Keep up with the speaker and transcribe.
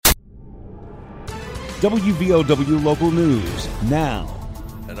WVOW Local News now.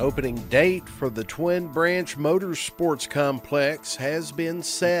 An opening date for the Twin Branch Motorsports Complex has been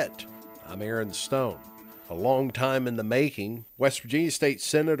set. I'm Aaron Stone. A long time in the making, West Virginia State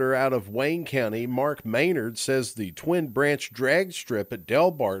Senator out of Wayne County, Mark Maynard, says the Twin Branch drag strip at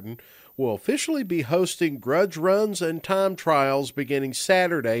Delbarton will officially be hosting grudge runs and time trials beginning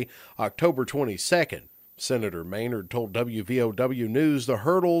Saturday, October 22nd. Senator Maynard told WVOW News the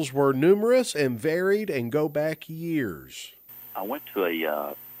hurdles were numerous and varied and go back years. I went to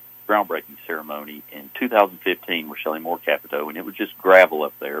a groundbreaking ceremony in 2015 with Shelley Moore Capito, and it was just gravel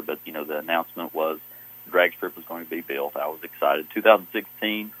up there, but, the announcement was the drag strip was going to be built. I was excited.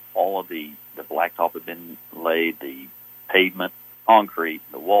 2016, all of the blacktop had been laid, the pavement, concrete,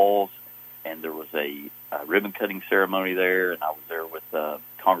 the walls, and there was a ribbon-cutting ceremony there, and I was there with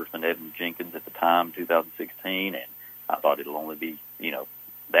Congressman Evan Jenkins at the time, 2016, and I thought it'll only be,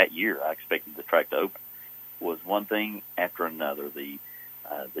 that year. I expected the track to open. Was one thing after another. The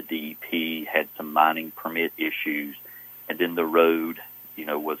DEP had some mining permit issues, and then the road,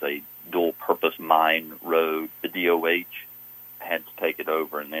 was a dual-purpose mine road. The DOH had to take it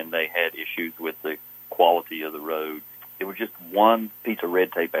over, and then they had issues with the quality of the road. It was just one piece of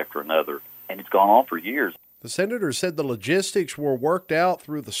red tape after another, and it's gone on for years. The senator said the logistics were worked out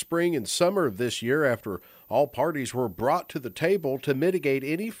through the spring and summer of this year after all parties were brought to the table to mitigate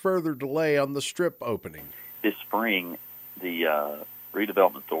any further delay on the strip opening. This spring, the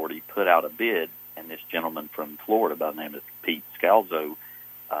Redevelopment Authority put out a bid, and this gentleman from Florida by the name of Pete Scalzo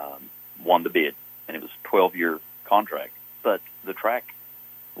won the bid, and it was a 12-year contract. But the track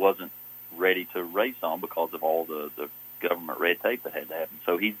wasn't ready to race on because of all the government red tape that had to happen.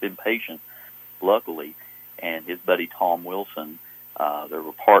 So he's been patient, luckily, and his buddy Tom Wilson, they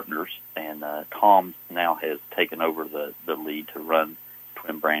were partners, and Tom now has taken over the lead to run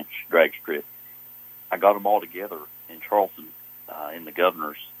Twin Branch drag strip. I got them all together in Charleston in the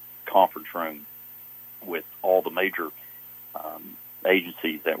governor's conference room with all the major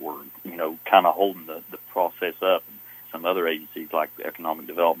agencies that were, kind of holding the process up. And some other agencies like economic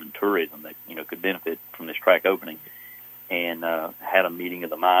development and tourism that, could benefit from this track opening, and had a meeting of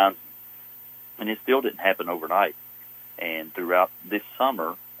the minds. And it still didn't happen overnight. And throughout this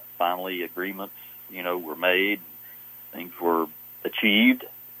summer, finally agreements, were made. Things were achieved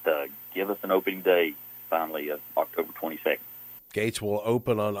to give us an opening day, finally, of October 22nd. Gates will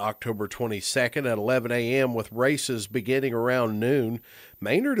open on October 22nd at 11 a.m. with races beginning around noon.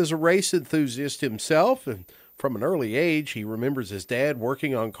 Maynard is a race enthusiast himself, and from an early age, he remembers his dad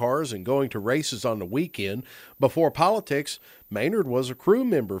working on cars and going to races on the weekend. Before politics, Maynard was a crew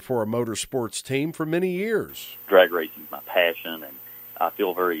member for a motorsports team for many years. Drag racing is my passion, and I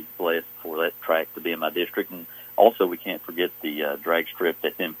feel very blessed for that track to be in my district. And also, we can't forget the drag strip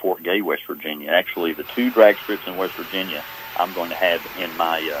that's in Fort Gay, West Virginia. Actually, the two drag strips in West Virginia I'm going to have in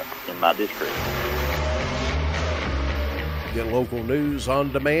my district. Get local news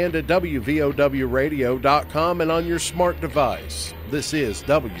on demand at WVOWradio.com and on your smart device. This is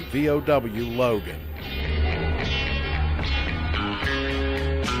WVOW Logan.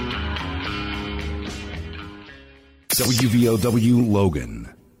 WVOW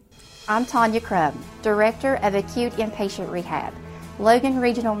Logan. I'm Tanya Crum, Director of Acute Inpatient Rehab, Logan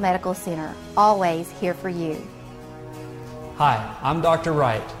Regional Medical Center, always here for you. Hi, I'm Dr.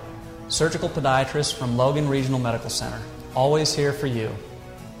 Wright, surgical podiatrist from Logan Regional Medical Center, always here for you.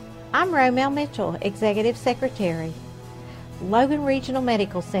 I'm Romel Mitchell, Executive Secretary, Logan Regional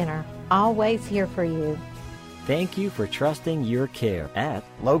Medical Center, always here for you. Thank you for trusting your care at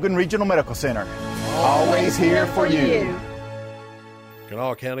Logan Regional Medical Center, always here for you.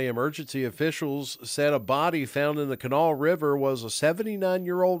 Kanawha County emergency officials said a body found in the Kanawha River was a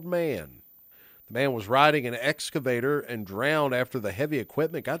 79-year-old man. The man was riding an excavator and drowned after the heavy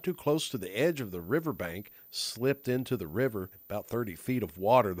equipment got too close to the edge of the riverbank, slipped into the river, about 30 feet of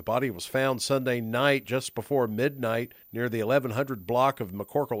water. The body was found Sunday night just before midnight near the 1100 block of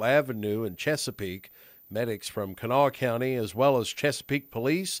McCorkle Avenue in Chesapeake. Medics from Kanawha County, as well as Chesapeake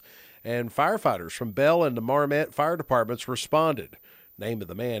Police and firefighters from Bell and the Marmette Fire Departments responded. Name of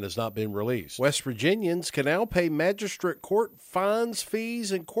the man has not been released. West Virginians can now pay Magistrate Court fines,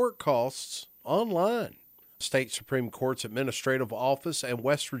 fees, and court costs online. State Supreme Court's Administrative Office and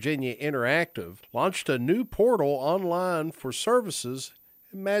West Virginia Interactive launched a new portal online for services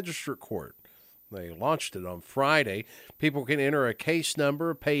in Magistrate Court. They launched it on Friday. People can enter a case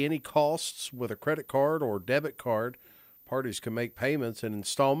number, pay any costs with a credit card or debit card. Parties can make payments in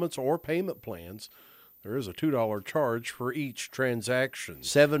installments or payment plans. There is a $2 charge for each transaction.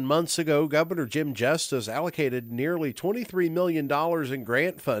 7 months ago, Governor Jim Justice allocated nearly $23 million in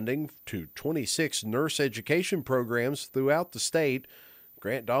grant funding to 26 nurse education programs throughout the state.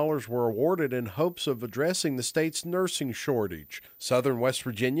 Grant dollars were awarded in hopes of addressing the state's nursing shortage. Southern West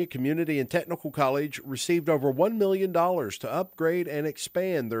Virginia Community and Technical College received over $1 million to upgrade and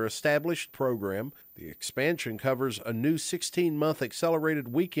expand their established program. The expansion covers a new 16-month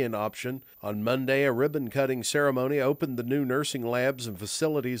accelerated weekend option. On Monday, a ribbon-cutting ceremony opened the new nursing labs and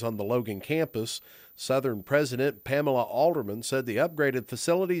facilities on the Logan campus. Southern President Pamela Alderman said the upgraded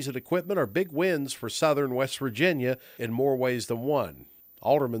facilities and equipment are big wins for Southern West Virginia in more ways than one.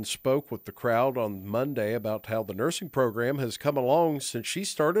 Alderman spoke with the crowd on Monday about how the nursing program has come along since she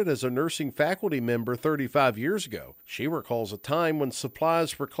started as a nursing faculty member 35 years ago. She recalls a time when supplies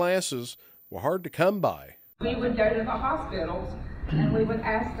for classes were hard to come by. We would go to the hospitals and we would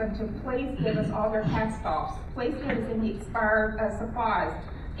ask them to please give us all their cast offs. Please give us any expired supplies,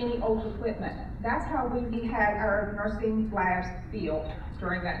 any old equipment. That's how we had our nursing labs built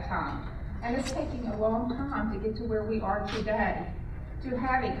during that time. And it's taking a long time to get to where we are today, to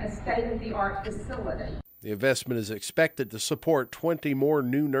having a state-of-the-art facility. The investment is expected to support 20 more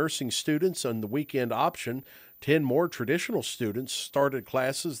new nursing students on the weekend option. 10 more traditional students started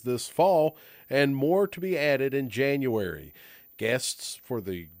classes this fall, and more to be added in January. Guests for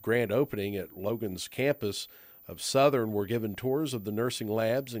the grand opening at Logan's campus of Southern were given tours of the nursing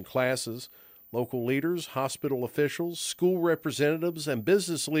labs and classes. Local leaders, hospital officials, school representatives, and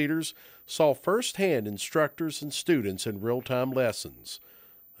business leaders saw firsthand instructors and students in real-time lessons.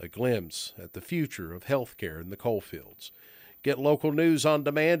 A glimpse at the future of healthcare in the coalfields. Get local news on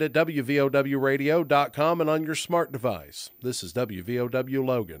demand at WVOWradio.com and on your smart device. This is WVOW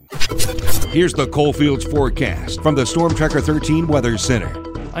Logan. Here's the Coalfields forecast from the Storm Tracker 13 Weather Center.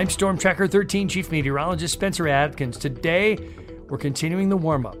 I'm Storm Tracker 13 Chief Meteorologist Spencer Adkins. Today, we're continuing the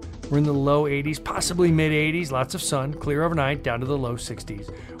warm-up. We're in the low 80s, possibly mid-80s, lots of sun, clear overnight, down to the low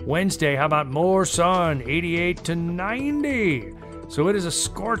 60s. Wednesday, how about more sun, 88 to 90. So it is a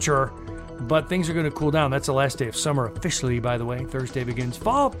scorcher, but things are going to cool down. That's the last day of summer officially, by the way. Thursday begins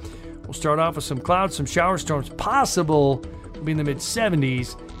fall. We'll start off with some clouds, some shower storms possible. We'll be in the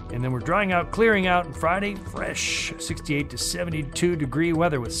mid-70s, and then we're drying out, clearing out, and Friday, fresh, 68 to 72 degree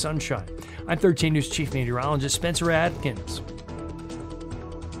weather with sunshine. I'm 13 News Chief Meteorologist Spencer Adkins.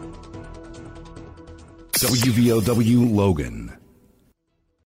 WVOW Logan.